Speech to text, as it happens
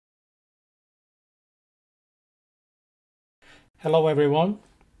Hello everyone,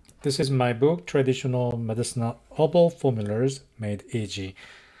 this is my book, Traditional Medicinal Herbal Formulas Made Easy.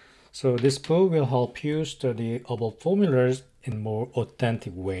 So this book will help you study herbal formulas in more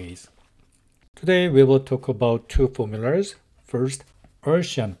authentic ways. Today we will talk about two formulas. First,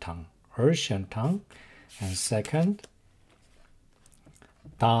 Xian Tang, and second,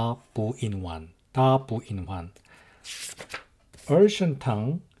 Da Bu in Wan. Xian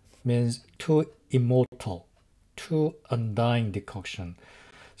Tang means two immortal, two undying decoction.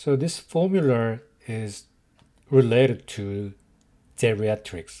 So this formula is related to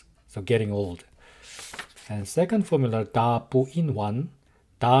geriatrics, so getting old. And second formula, Da Bu in Wan.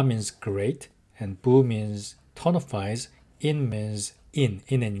 Da means great, and Bu means tonifies, In means yin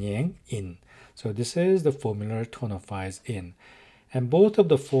and yang, in. So this is the formula tonifies in. And both of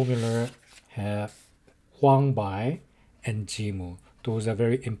the formula have Huang Bai and Jimu. Those are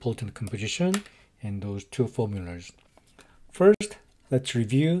very important composition in those two formulas. First, let's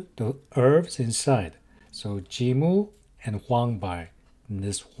review the herbs inside. So Jimu and Huang Bai.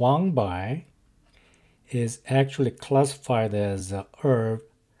 This Huang Bai is actually classified as a herb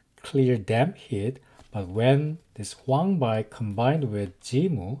clear damp heat, but when this Huang Bai combined with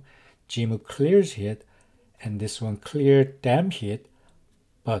Jimu clears heat, and this one clear damp heat,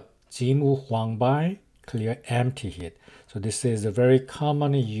 but Jimu Huang Bai clear empty heat. So this is a very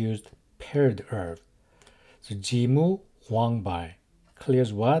commonly used paired herb. So Jimu Huang Bai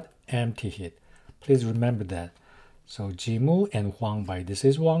clears what? Empty heat. Please remember that. So Jimu and Huang Bai. This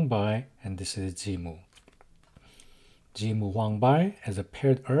is Huang Bai and this is Jimu. Jimu Huang Bai as a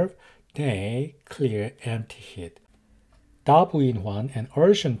paired herb, they clear empty heat. Da Bu in Huan and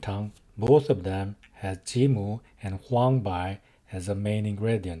Xian Tang, both of them has Jimu and Huang Bai as a main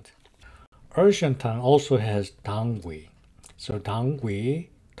ingredient. Xian Tang also has Tang. So Tang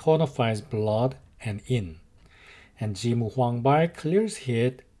tonifies blood and yin. And Jimu Huang Bai clears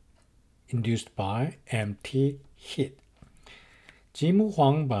heat induced by empty heat. Jimu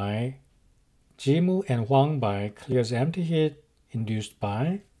and Huang Bai clears empty heat induced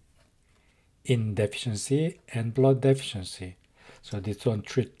by yin deficiency and blood deficiency. So this one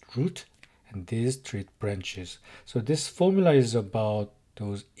treat root and these treat branches. So this formula is about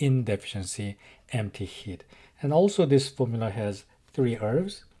those yin deficiency, empty heat. And also this formula has three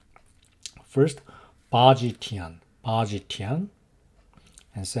herbs. First, Tian,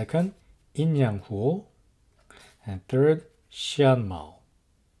 and second, Yin Yang Huo, and third, Xian.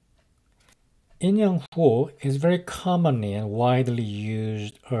 Yin Yang Huo is very commonly and widely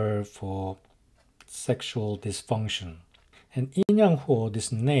used herb for sexual dysfunction. And Yin Yang Huo,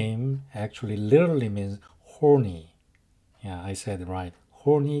 this name actually literally means horny. Yeah, I said it right.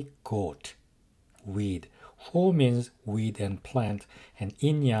 Horny goat, weed. Huo means weed and plant, and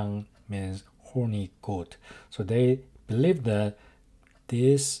Yin Yang means horny goat. So they believe that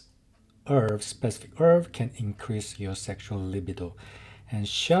this herb, specific herb, can increase your sexual libido. And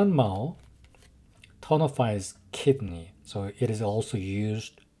Xian tonifies kidney, so it is also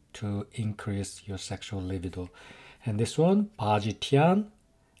used to increase your sexual libido. And this one, Tian,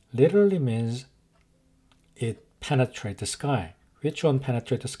 literally means it penetrates the sky. Which one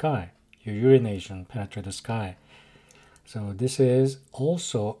penetrates the sky? Your urination penetrates the sky. So this is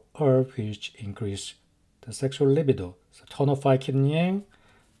also herb which increase the sexual libido. So tonify kidney yang,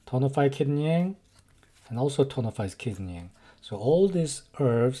 and also tonifies kidney yang. So all these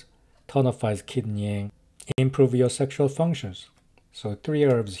herbs tonifies kidney yang, improve your sexual functions. So three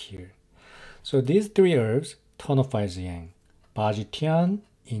herbs here. So these three herbs tonifies yang, Tian,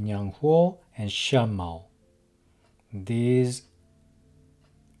 Yin Yang Huo, and Xian. These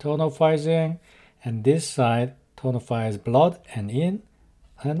tonifies yang, and this side tonifies blood and yin,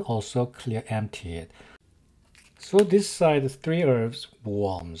 and also clear empty it. So this side is three herbs,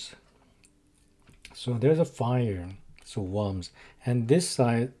 warms. So there's a fire, so warms. And this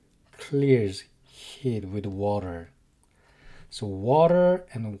side clears heat with water. So water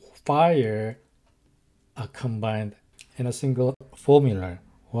and fire are combined in a single formula.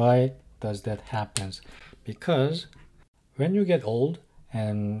 Why does that happen? Because when you get old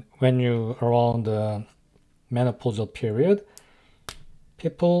and when you're around the menopausal period,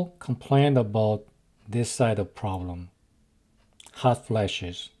 people complain about this side of problem. Hot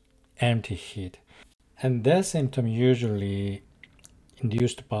flashes, empty heat. And that symptom usually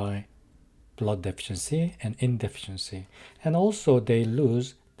induced by blood deficiency and yin deficiency. And also they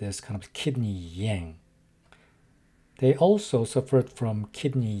lose this kind of kidney yang. They also suffered from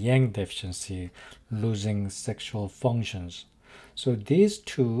kidney yang deficiency, losing sexual functions. So these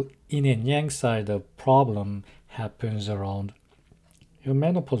two yin and yang side of problem happens around your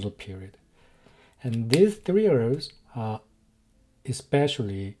menopausal period. And these three herbs are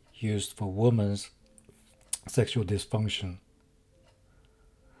especially used for women's sexual dysfunction.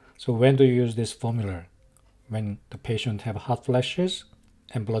 So when do you use this formula? When the patient have hot flashes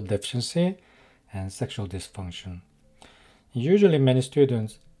and blood deficiency and sexual dysfunction. Usually many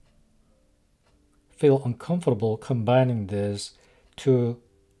students feel uncomfortable combining these two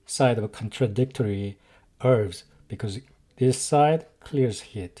sides of contradictory herbs because this side clears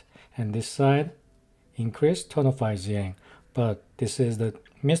heat and this side increase tonifies yang. But this is the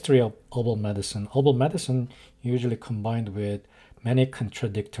mystery of herbal medicine. Herbal medicine usually combined with many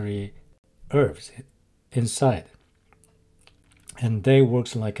contradictory herbs inside. And they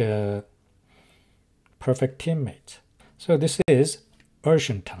works like a perfect teammate. So this is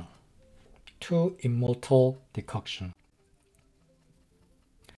Xian Tang, two immortal decoction.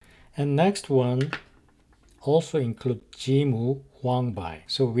 And next one also include Jimu Huangbai.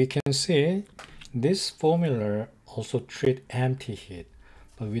 So we can see this formula also treat empty heat,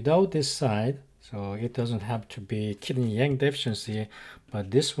 but without this side, so it doesn't have to be kidney yang deficiency,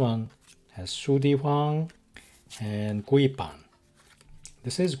 but this one has Su Di Huang and Gui Ban.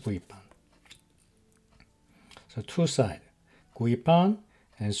 This is Gui Ban. So two sides, Gui Ban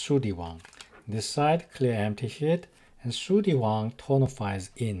and Su Di Huang. This side clear empty heat, and Su Di Huang tonifies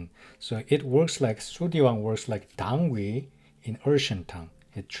in. So it works like Su Di Huang works like Tang Gui in Xian Tang.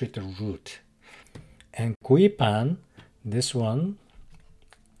 It treats the root. And Gui Ban, this one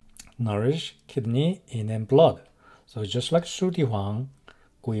nourish kidney, in and blood. So just like Su Di Huang,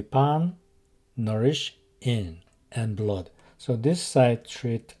 Gui Ban nourish in and blood. So this side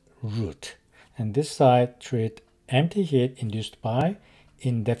treat root, and this side treat empty heat induced by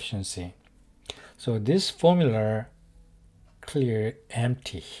in deficiency. So this formula clear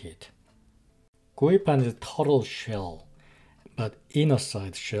empty heat. Gui Ban is total shell, but inner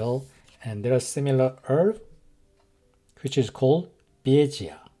side shell, and there are similar herb which is called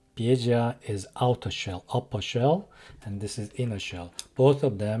Biejia. Biejia is outer shell, upper shell, and this is inner shell. Both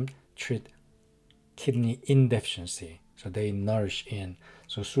of them treat kidney indeficiency, so they nourish in.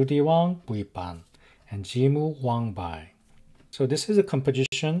 So Su Di Huang, Gui Ban, and Jimu Huangbai. So this is a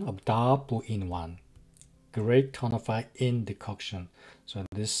composition of Da Bu in one. Great tonify in decoction. So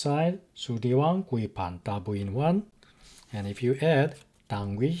this side, Su Di Huang, Gui Ban, Da Bu in one. And if you add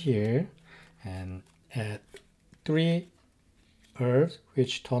Tang Gui here and add 3 herbs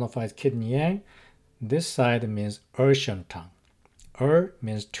which tonifies kidney yang, this side means Xian Tang.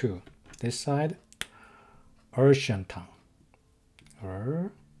 Means 2. This side, Xian Tang.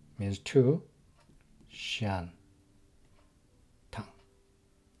 Means 2. Xian Tang.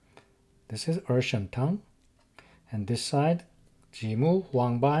 This is Xian Tang. And this side, Jimu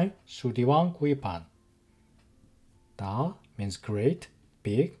Huangbai, Su Di Huang, Gui Ban. Da means great,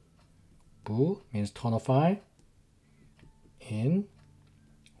 big. Bu means tonify. In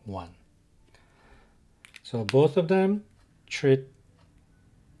one. So both of them treat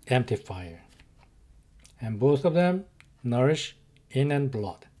empty fire. And both of them nourish in and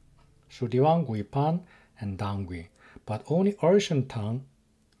blood. Su Di Huang, Gui Ban, and Tang Gui. But only Xian Tang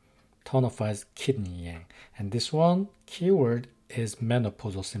tonifies kidney yang. And this one keyword is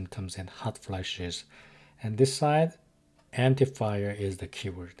menopausal symptoms and hot flashes. And this side, anti-fire is the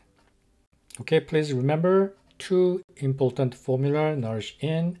keyword. Okay, please remember 2 important formula, nourish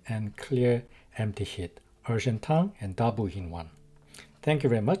in and clear empty heat. Xian Tang and Da Bu in one. Thank you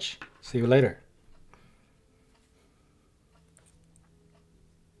very much. See you later.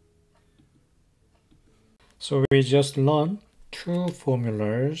 So we just learned 2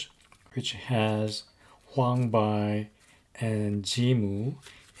 formulas which has Huangbai and Jimu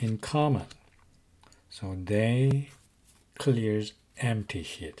in common. So they clears empty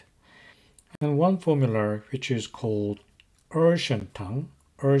heat. And one formula which is called Xian Tang.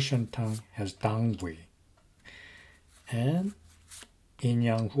 Xian Tang has Tang Gui. And Yin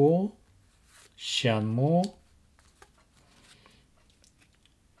Yang Huo, Xian Mo,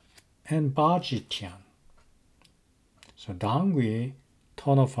 and Ba Ji Tian. So Tang Gui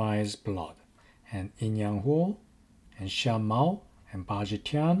tonifies blood, and Yin Yang Huo and Xian Mao and Ba Ji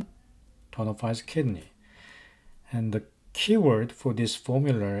Tian tonifies kidney. And the keyword for this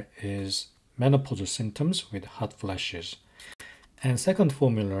formula is menopausal symptoms with hot flashes. And second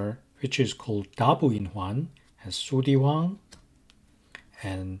formula, which is called Da Bu in one, has Su Di Huang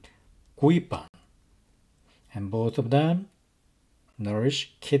and Gui Ban. And both of them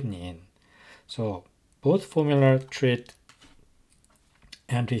nourish kidney in. So both formula treat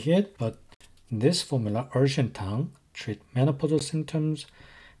empty heat, but this formula, Xian Tang, treat menopausal symptoms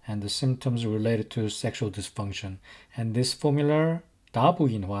and the symptoms related to sexual dysfunction. And this formula, Da Bu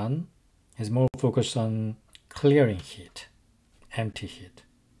in one, is more focused on clearing heat empty heat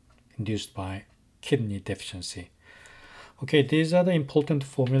induced by kidney deficiency. Okay, these are the important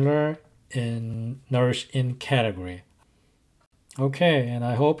formula in Nourish In category. Okay, and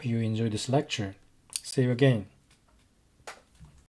I hope you enjoyed this lecture. See you again.